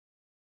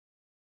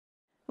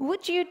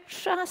Would you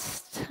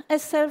trust a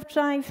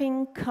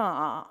self-driving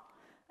car?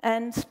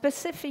 And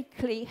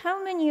specifically,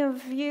 how many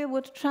of you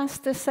would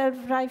trust a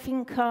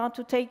self-driving car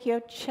to take your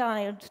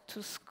child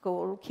to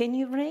school? Can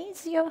you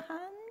raise your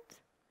hand?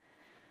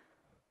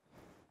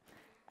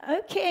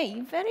 Okay,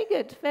 very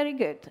good, very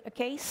good.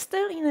 Okay,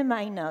 still in a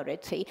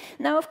minority.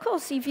 Now, of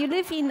course, if you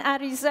live in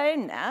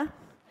Arizona,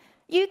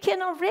 you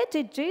can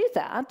already do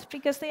that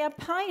because they are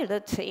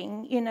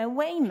piloting,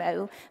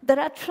 Waymo. There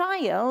are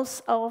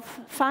trials of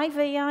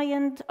 5AI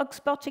and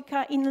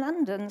Oxbotica in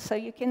London, so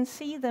you can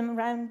see them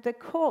around the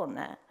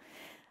corner.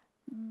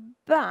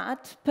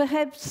 But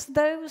perhaps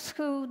those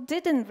who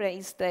didn't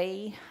raise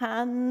their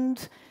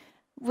hand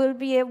will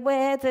be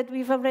aware that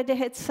we've already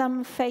had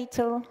some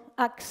fatal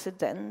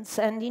accidents,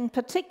 and in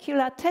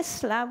particular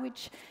Tesla,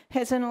 which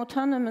has an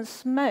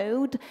autonomous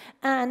mode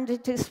and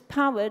it is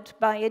powered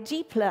by a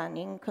deep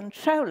learning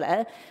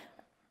controller,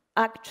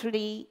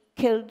 actually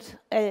killed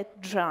a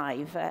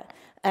driver.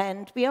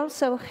 And we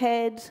also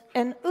had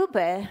an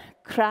Uber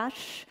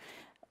crash.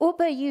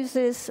 Uber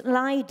uses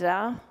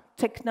LiDAR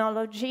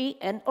technology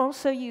and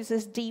also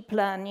uses deep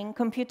learning,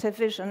 computer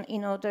vision,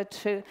 in order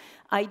to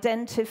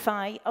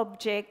identify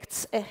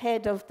objects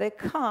ahead of the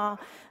car.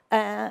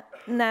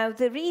 Now,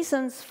 the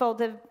reasons for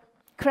the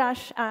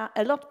crash are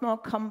a lot more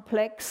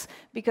complex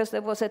because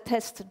there was a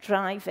test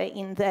driver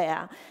in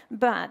there.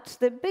 But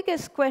the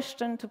biggest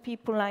question to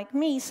people like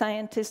me,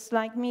 scientists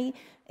like me,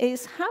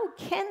 is how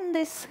can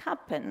this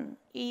happen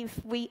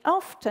if we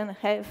often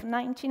have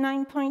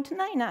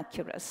 99.9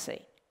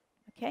 accuracy?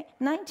 Okay,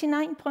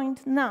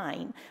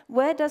 99.9,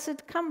 where does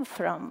it come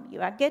from?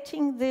 You are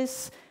getting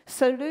this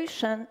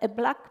solution, a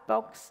black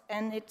box,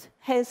 and it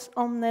has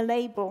on the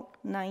label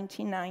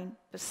 99%.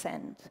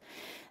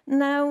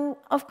 Now,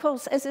 of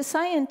course, as a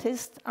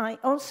scientist, I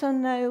also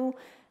know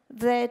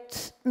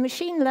that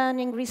machine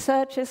learning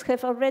researchers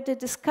have already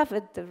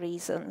discovered the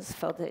reasons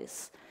for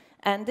this.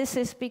 And this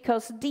is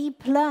because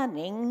deep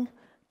learning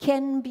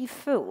can be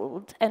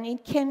fooled, and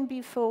it can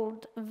be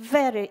fooled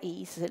very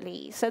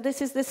easily. So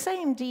this is the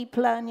same deep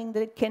learning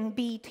that can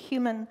beat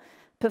human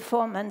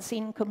performance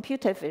in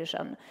computer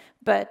vision.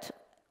 But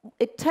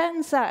it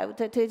turns out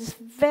that it's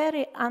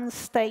very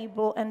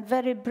unstable and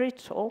very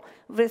brittle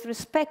with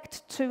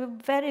respect to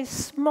very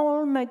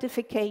small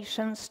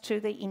modifications to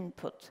the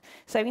input.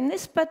 So in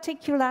this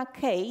particular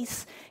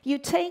case, you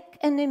take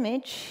an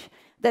image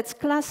that's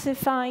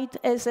classified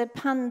as a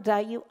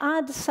panda, you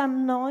add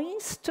some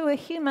noise. To a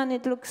human,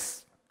 it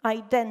looks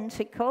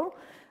identical,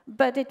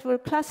 but it will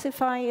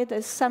classify it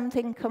as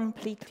something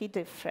completely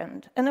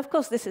different. And of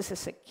course, this is a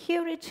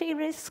security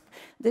risk,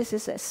 this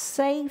is a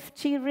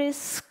safety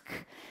risk.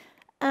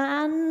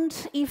 And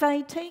if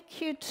I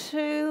take you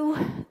to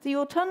the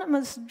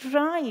autonomous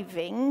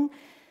driving,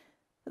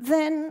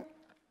 then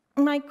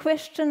my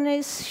question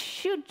is,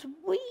 should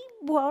we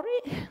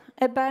worry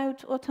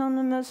about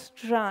autonomous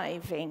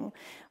driving?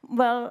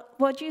 Well,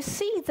 what you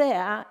see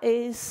there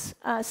is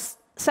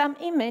some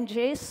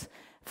images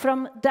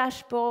from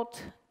dashboard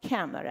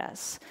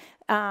cameras.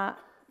 The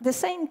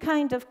same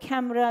kind of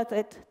camera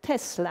that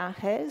Tesla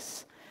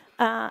has,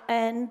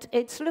 and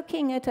it's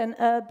looking at an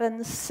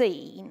urban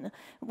scene.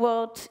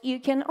 What you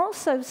can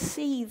also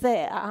see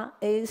there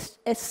is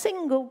a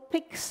single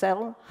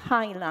pixel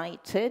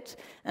highlighted,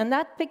 and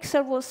that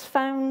pixel was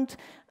found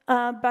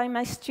by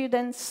my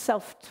students'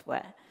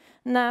 software.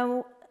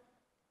 Now,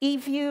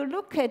 if you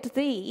look at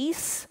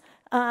these,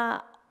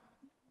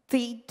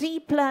 the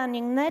deep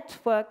learning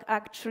network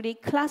actually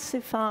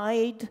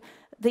classified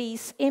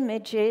these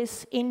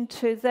images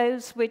into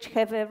those which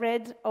have a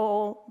red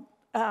or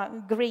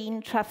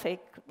green traffic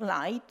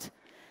light.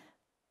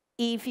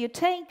 If you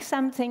take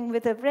something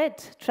with a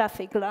red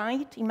traffic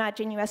light,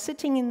 imagine you are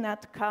sitting in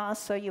that car,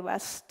 so you are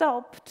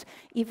stopped.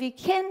 If you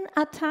can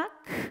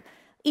attack,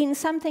 in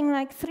something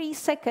like 3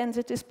 seconds,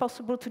 it is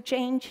possible to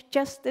change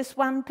just this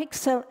one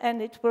pixel,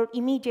 and it will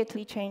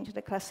immediately change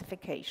the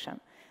classification.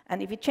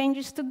 And if it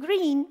changes to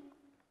green,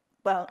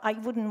 well, I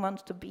wouldn't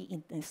want to be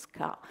in this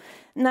car.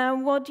 Now,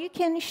 what you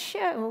can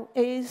show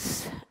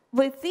is,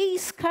 with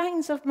these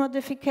kinds of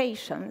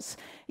modifications,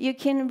 you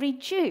can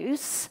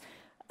reduce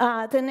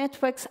the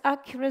network's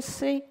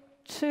accuracy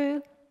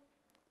to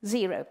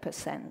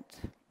 0%.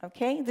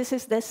 Okay? This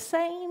is the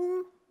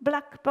same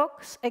black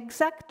box,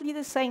 exactly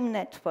the same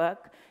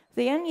network.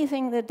 The only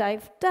thing that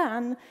I've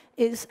done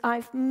is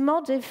I've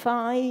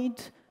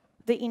modified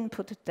the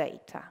input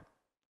data.